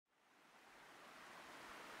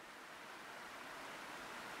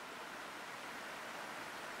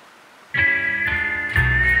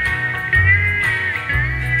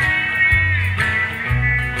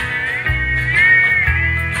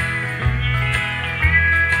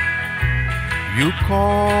You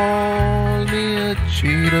call me a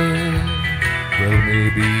cheater. Well,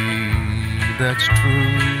 maybe that's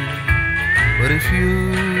true. But if you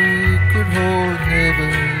could hold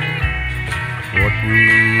heaven, what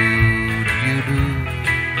would you do?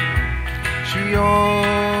 She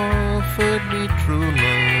offered me true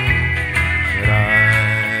love that I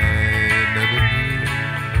never knew.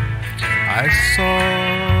 I saw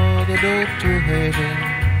the door to heaven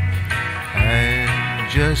and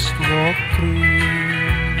just walked through.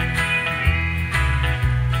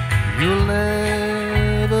 You'll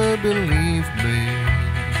never believe me.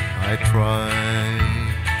 I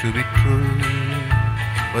tried to be true,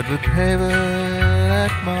 but with heaven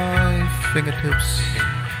at my fingertips,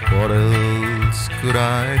 what else could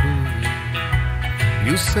I do?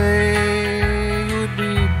 You say you'd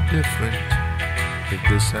be different if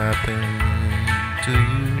this happened to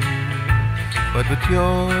you, but with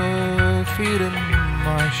your feet in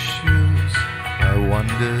my shoes, I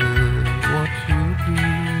wonder what you do.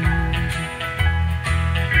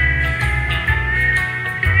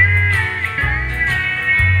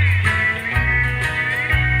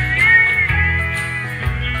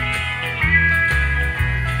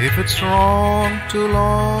 If it's wrong to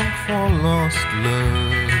long for lost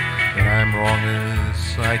love, then I'm wrong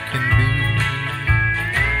as I can be.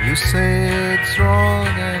 You say it's wrong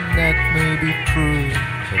and that may be true,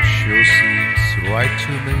 but sure seems right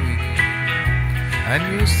to me. And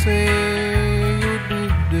you say you'd be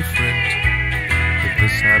different if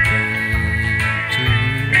this happened to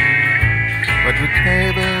you, but with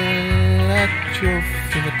heaven at your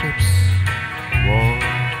fingertips, what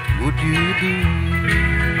would you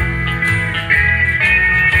do?